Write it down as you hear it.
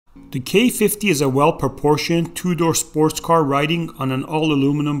The K50 is a well-proportioned two-door sports car riding on an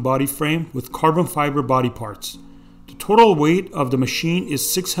all-aluminum body frame with carbon fiber body parts. The total weight of the machine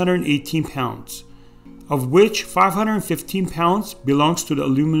is 618 pounds, of which 515 pounds belongs to the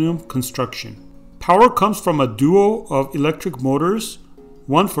aluminum construction. Power comes from a duo of electric motors,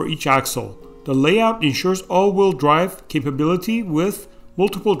 one for each axle. The layout ensures all-wheel drive capability with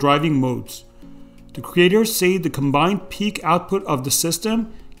multiple driving modes. The creators say the combined peak output of the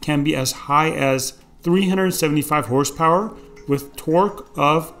system can be as high as 375 horsepower with torque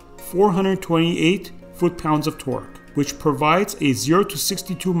of 428 foot-pounds of torque, which provides a 0 to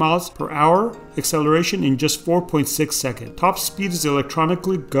 62 miles per hour acceleration in just 4.6 seconds. Top speed is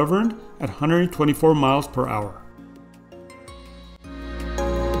electronically governed at 124 miles per hour.